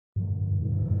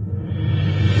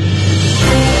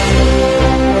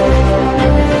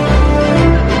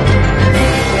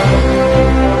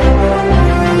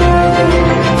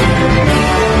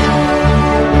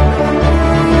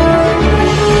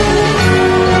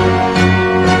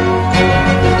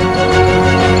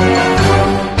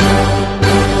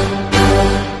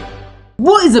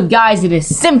is up, guys? It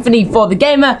is Symphony for the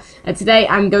Gamer, and today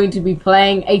I'm going to be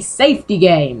playing a safety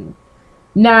game.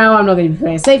 No, I'm not going to be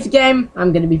playing a safety game.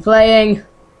 I'm going to be playing...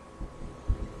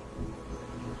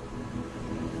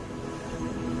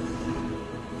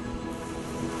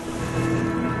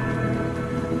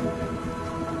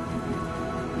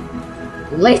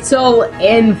 Little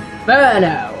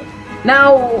Inferno.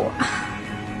 Now,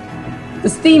 the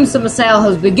Steam Summer Sale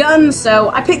has begun, so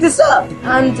I picked this up,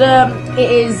 and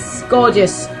it is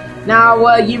gorgeous.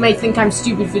 Now, you may think I'm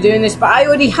stupid for doing this, but I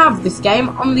already have this game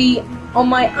on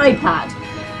my iPad.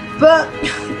 But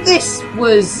this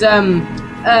was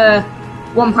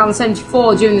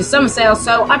 £1.74 during the summer sale,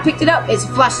 so I picked it up. It's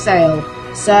a flash sale,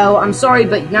 so I'm sorry,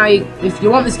 but now if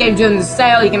you want this game during the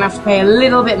sale, you're gonna have to pay a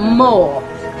little bit more.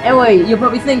 Anyway, you're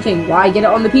probably thinking, why get it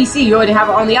on the PC? You already have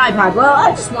it on the iPad. Well, I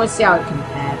just want to see how it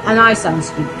compared, and I sound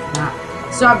stupid for that.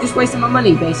 So I've just wasted my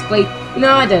money, basically.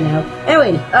 No, I don't know.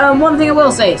 Anyway, one thing I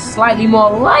will say, it's slightly more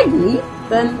lively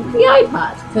than the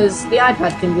iPad, because the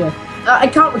iPad can do it. I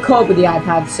can't record with the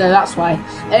iPad, so that's why.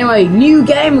 Anyway, new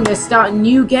game. We're going to start a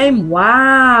new game.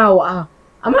 Wow.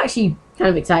 I'm actually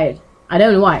kind of excited. I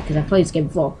don't know why, because I've played this game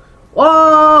before.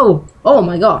 Whoa! Oh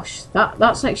my gosh,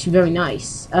 that's actually very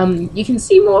nice. You can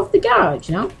see more of the garage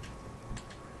now.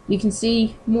 You can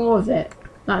see more of it.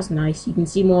 That's nice. You can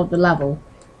see more of the level.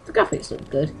 The graphics look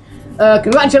good.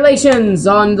 Congratulations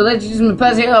on the Legends of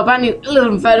Persia brand new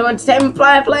Little Inferno Entertainment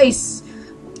Fireplace.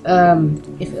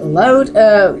 If it'll load,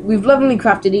 we've lovingly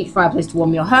crafted each fireplace to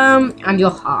warm your home and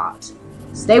your heart.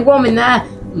 Stay warm in there.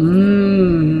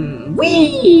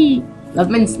 Wee! Love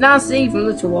Miss Nancy from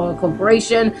the Chihuahua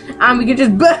Corporation, and we can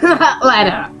just burn that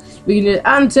letter. We can do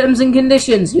and terms and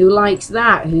conditions. Who likes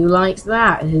that? Who likes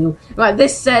that? Who? Right.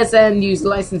 This says use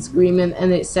license agreement,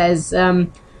 and it says do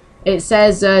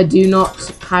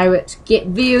not pirate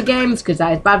video games because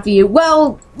that is bad for you.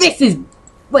 Well, this is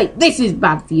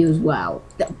bad for you as well.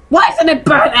 Why isn't it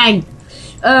burning?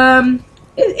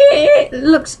 It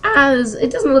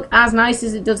doesn't look as nice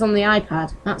as it does on the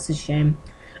iPad. That's a shame.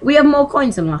 We have more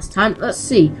coins than last time. Let's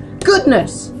see.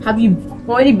 Goodness! Have you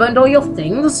already burned all your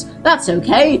things? That's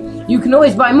okay. You can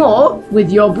always buy more with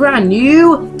your brand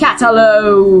new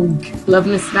catalogue. Love,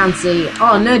 Miss Nancy.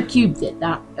 Oh, NerdCube did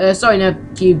that. Sorry,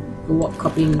 NerdCube, for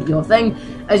copying your thing.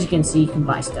 As you can see, you can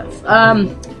buy stuff. Yeah.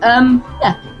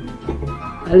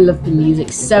 I love the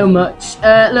music so much.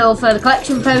 Little further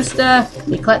collection poster.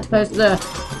 The collector poster.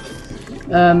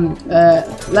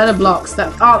 Letter blocks.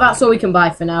 That's all we can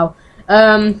buy for now.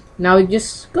 Now we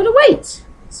just gotta wait.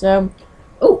 So,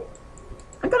 oh,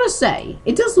 I gotta say,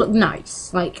 it does look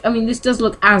nice. Like, I mean, this does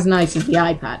look as nice as the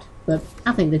iPad, but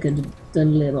I think they could have done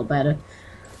a little better.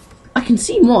 I can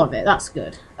see more of it, that's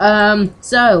good. Let's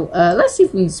see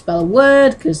if we can spell a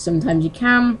word, because sometimes you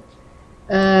can.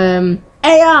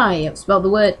 AI, I've spelled the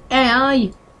word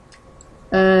AI.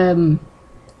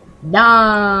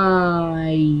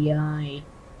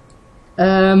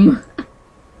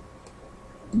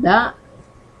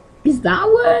 Is that a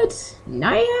word?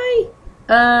 Nai?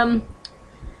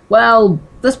 Well,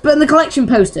 let's burn the collection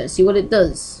poster, see what it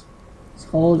does. Let's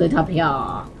hold it up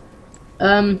here.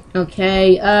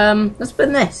 Okay, let's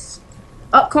burn this.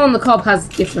 Popcorn the cob has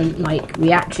different, like,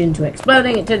 reaction to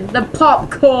exploding. It did the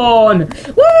popcorn!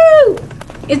 Woo!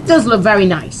 It does look very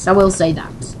nice, I will say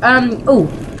that. Oh,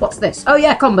 what's this? Oh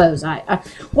yeah, combos.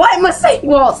 Why am I saying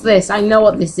what's this? I know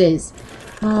what this is.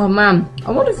 Oh man, I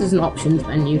wonder if there's an options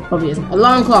menu. Probably isn't.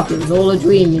 Alarm clock, it was all a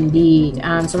dream indeed.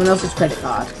 And someone else's credit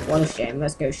card. What a shame,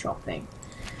 let's go shopping.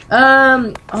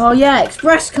 Oh yeah,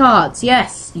 express cards,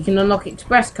 yes. You can unlock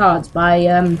express cards by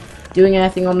doing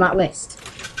anything on that list.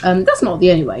 That's not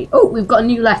the only way. Oh, we've got a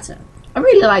new letter. I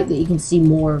really like that you can see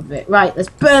more of it. Right, let's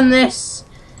burn this.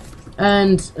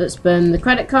 And let's burn the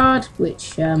credit card,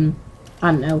 which, I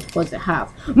don't know, what does it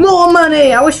have? More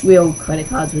money! I wish real credit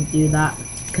cards would do that.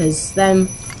 Because then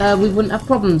we wouldn't have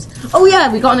problems. Oh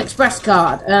yeah, we got an express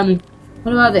card.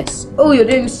 What about this? Oh, you're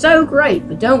doing so great,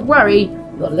 but don't worry,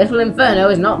 your Little Inferno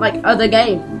is not like other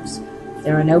games.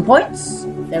 There are no points,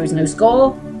 there is no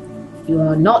score, you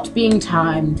are not being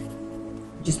timed.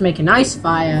 Just make a nice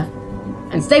fire,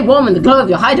 and stay warm in the glow of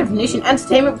your high-definition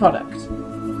entertainment product.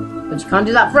 But you can't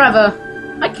do that forever.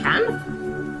 I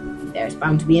can. There is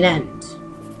bound to be an end.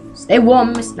 Stay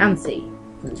warm, Miss Nancy,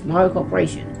 from the Tomorrow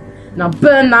Corporation. Now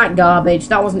burn that garbage.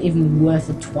 That wasn't even worth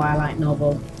a Twilight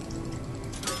novel.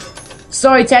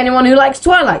 Sorry to anyone who likes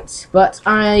Twilight, but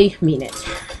I mean it.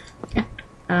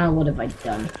 What have I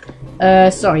done?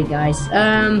 Sorry guys.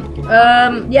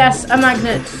 Yes, a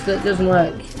magnet that doesn't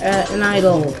work. An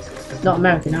idol. Not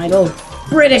American Idol.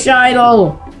 British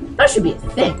Idol! That should be a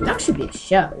thing. That should be a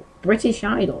show. British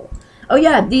Idol. Oh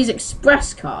yeah, these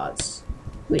express cards,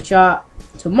 which are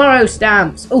tomorrow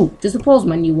stamps. Oh, does the pause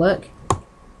menu work?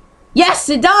 Yes,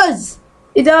 it does.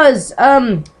 It does.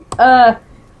 I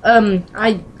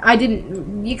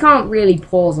didn't. You can't really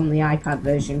pause on the iPad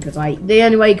version because the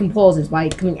only way you can pause is by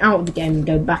coming out of the game and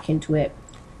go back into it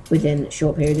within a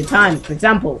short period of time. For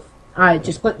example, I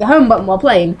just click the home button while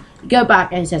playing, you go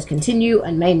back and it says continue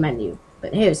and main menu.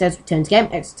 But here it says return to game,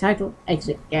 exit title,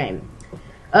 exit game.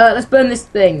 Let's burn this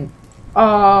thing.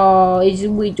 Oh, it's a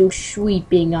little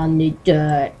sweeping on the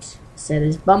dirt. Set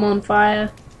his bum on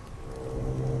fire.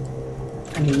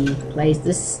 And he plays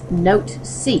this note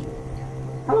C.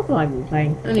 How long have I been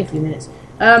playing? Only a few minutes.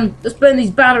 Let's burn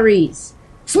these batteries.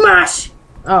 Smash!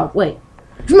 Oh, wait.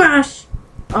 Smash!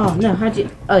 Oh, no, how'd you...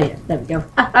 Oh, yeah, there we go.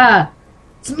 Ha-ha!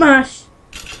 Smash!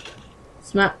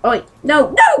 Smash. Oh, wait.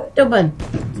 No, no! Don't burn.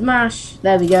 Smash.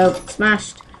 There we go.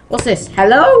 Smashed. What's this?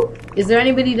 Hello? Is there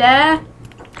anybody there?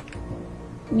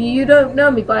 You don't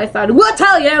know me, but I thought I would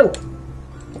tell you!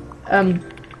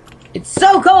 It's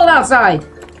so cold outside!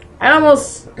 I'm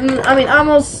almost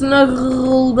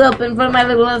snuggled up in front of my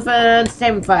little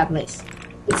entertainment fireplace.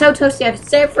 It's so toasty I could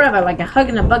stay forever, like a hug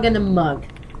and a bug in a mug.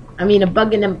 I mean a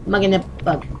bug in a mug in a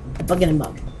bug. A bug in a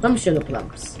mug. From Sugar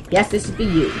Plums. Yes, this is for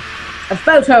you. A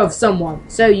photo of someone,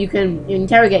 so you can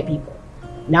interrogate people.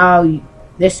 Now,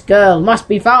 this girl must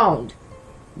be found.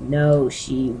 No,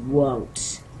 she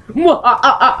won't. Okay.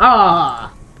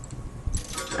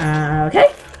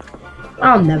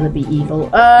 I'll never be evil.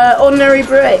 Ordinary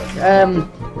brick.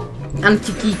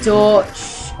 Antique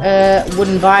torch.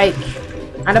 Wooden bike.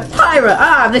 And a pirate.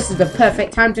 Ah, this is the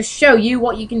perfect time to show you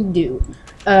what you can do.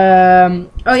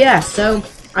 Oh yeah, so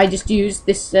I just used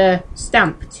this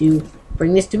stamp to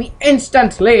bring this to me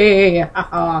instantly.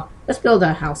 Haha. Let's build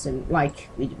a house in like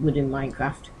we would in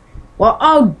Minecraft. Well,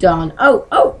 oh done. Oh,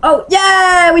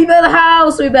 yeah, we built a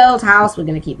house. We built a house. We're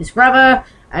gonna keep this forever.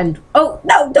 And oh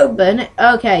no, don't burn it.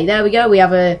 Okay, there we go. We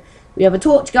have a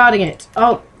torch guarding it.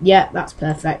 Oh yeah, that's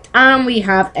perfect. And we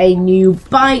have a new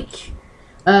bike.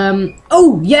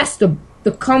 Oh yes, the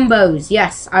combos.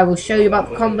 Yes, I will show you about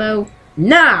the combo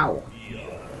now.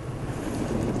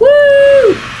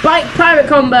 Woo! Bike pirate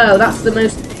combo. That's the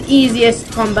most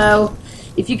easiest combo.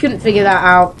 If you couldn't figure that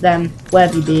out, then where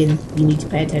have you been? You need to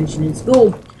pay attention in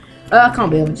school. I can't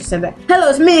believe I just said that. Hello,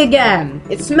 it's me again.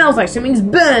 It smells like something's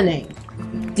burning.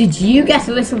 Did you get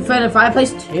a little Inferno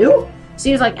fireplace too?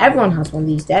 Seems like everyone has one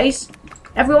these days.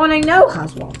 Everyone I know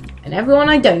has one. And everyone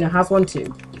I don't know has one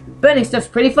too. Burning stuff's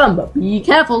pretty fun, but be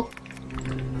careful.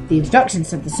 The instructions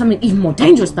said there's something even more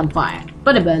dangerous than fire.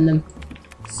 But I burned them.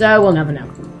 So we'll never know.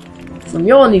 From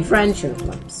your new friend, Sugar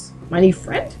Plums. My new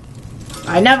friend?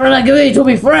 I never agreed to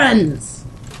be friends!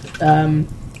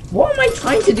 What am I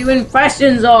trying to do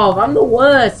impressions of? I'm the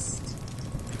worst.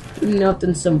 Even though I've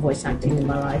done some voice acting in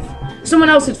my life. Someone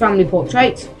else's family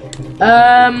portrait.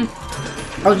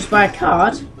 I'll just buy a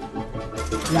card.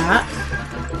 That.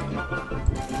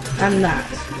 And that.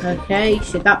 Okay,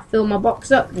 should that fill my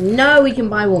box up? No, we can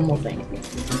buy one more thing.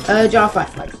 Jar of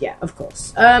fireflies, yeah, of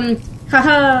course.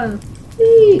 Haha!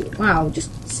 Wow,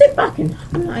 just sit back and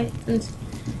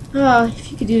if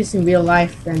you could do this in real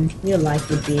life, then your life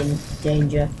would be in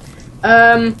danger.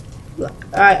 Alright,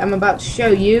 I'm about to show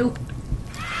you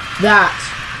that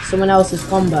someone else's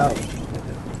combo.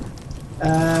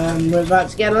 We're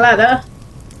about to get a ladder.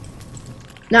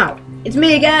 Now, it's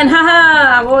me again,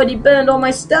 haha! I've already burned all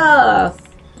my stuff.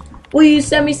 Will you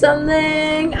send me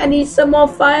something? I need some more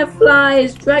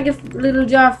fireflies. Drag a little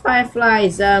jar of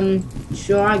fireflies.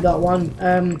 Sure, I got one.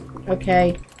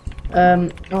 Okay.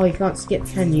 Oh, you can't skip,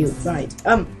 can you? Right.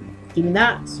 Give me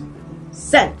that.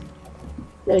 Send.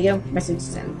 There we go. Message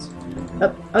sent.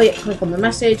 Oh yeah, click on the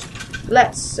message.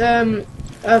 Let's,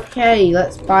 okay,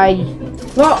 let's buy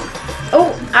clock.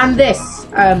 Oh, and this.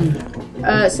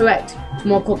 Select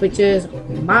more core pictures.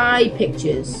 My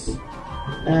pictures.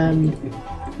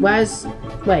 Where's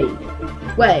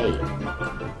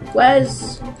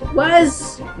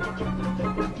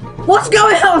what's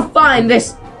going on? Find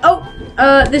this. Oh,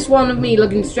 this one of me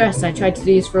looking stressed. I tried to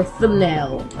do this for a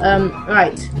thumbnail.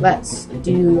 Right, let's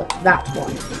do that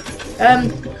one.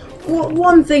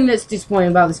 One thing that's disappointing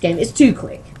about this game, it's too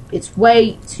quick. It's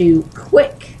way too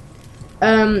quick.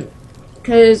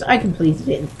 Because I completed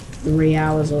it in 3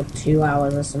 hours or 2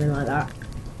 hours or something like that.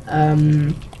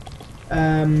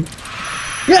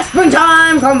 Yes,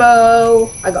 springtime combo!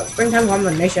 I got springtime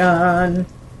combination.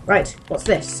 Right, what's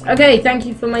this? Okay, thank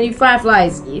you for my new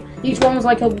fireflies. Each one was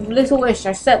like a little wish.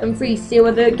 I set them free to see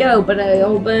where they go, but they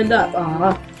all burned up.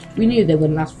 Ah, we knew they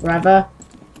wouldn't last forever.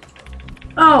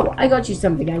 Oh, I got you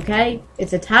something, okay?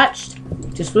 It's attached.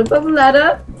 Just flip over the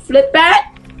ladder, flip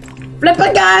back, Flip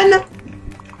again!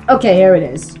 Okay, here it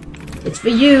is. It's for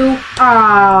you.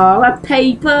 Ah, a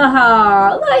paper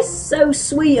heart. That's so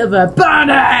sweet of her. Burn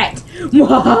it!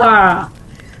 Mwah!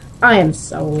 I am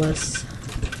soulless.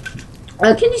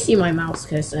 Can you see my mouse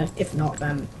cursor? If not,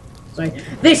 then sorry.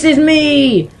 This is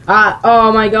me.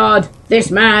 Oh my God. This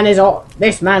man is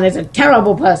a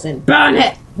terrible person. Burn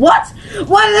it. What?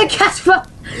 What did the cat for?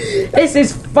 This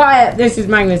is fire. This is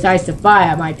magnetized to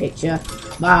fire. My picture.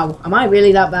 Wow. Am I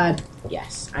really that bad?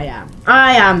 Yes, I am.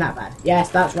 I am that bad. Yes,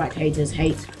 that's right. Haters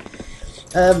hate.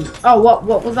 Oh,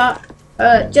 what was that?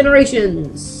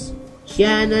 Generations.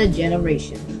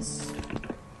 Generations.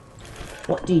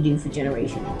 What do you do for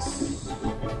generations?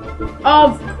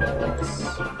 Of course.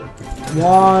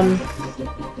 1,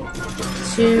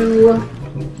 2,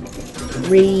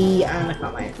 3, and I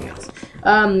can't buy anything else.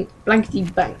 Blankety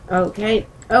blank. Okay.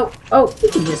 Oh, we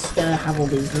can just have all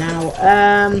these now.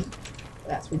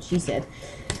 That's what she said.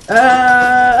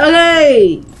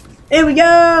 Okay. Here we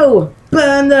go.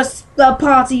 Burn the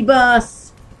party bus.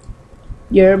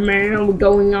 Yeah, man, we're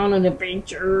going on an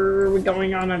adventure. We're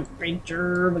going on an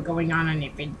adventure. We're going on an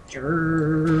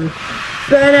adventure.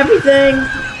 Burn everything.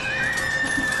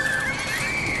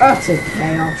 Utter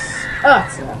chaos.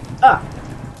 Utter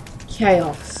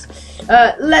chaos.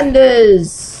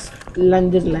 Lenders.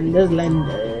 Lenders.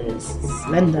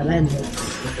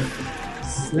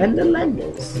 Slender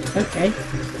lenders. Okay.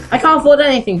 I can't afford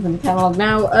anything from the catalog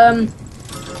now.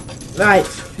 Right.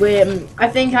 I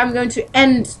think I'm going to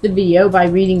end the video by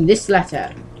reading this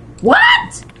letter.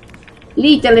 What?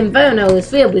 Little Inferno is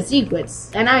filled with secrets,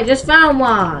 and I just found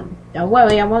one. Don't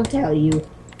worry, I won't tell you.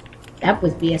 That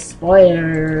would be a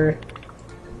spoiler.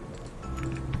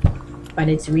 But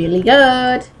it's really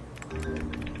good.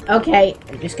 Okay,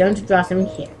 I'm just going to draw some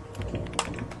here.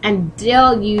 And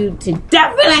tell you to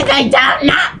definitely do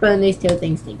not burn these two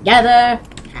things together.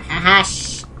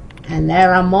 Hash. And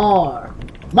there are more.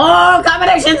 More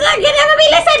combinations that can never be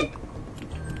listened.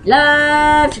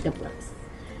 Love Chicken Plus.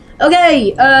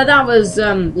 Okay, that was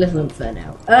Little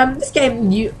Inferno. This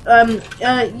game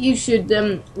you should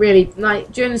really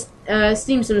like. During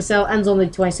Steam Summer Sale ends on the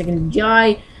 22nd of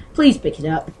July. Please pick it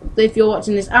up. If you're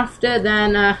watching this after,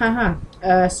 then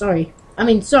sorry. I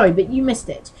mean, sorry, but you missed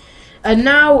it. And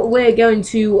now we're going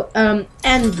to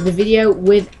end the video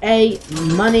with a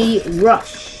money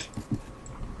rush.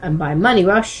 And by money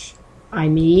rush, I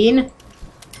mean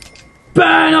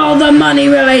burn all the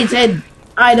money-related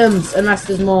items, unless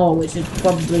there's more, which there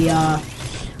probably are.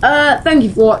 Thank you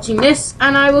for watching this,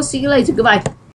 and I will see you later. Goodbye.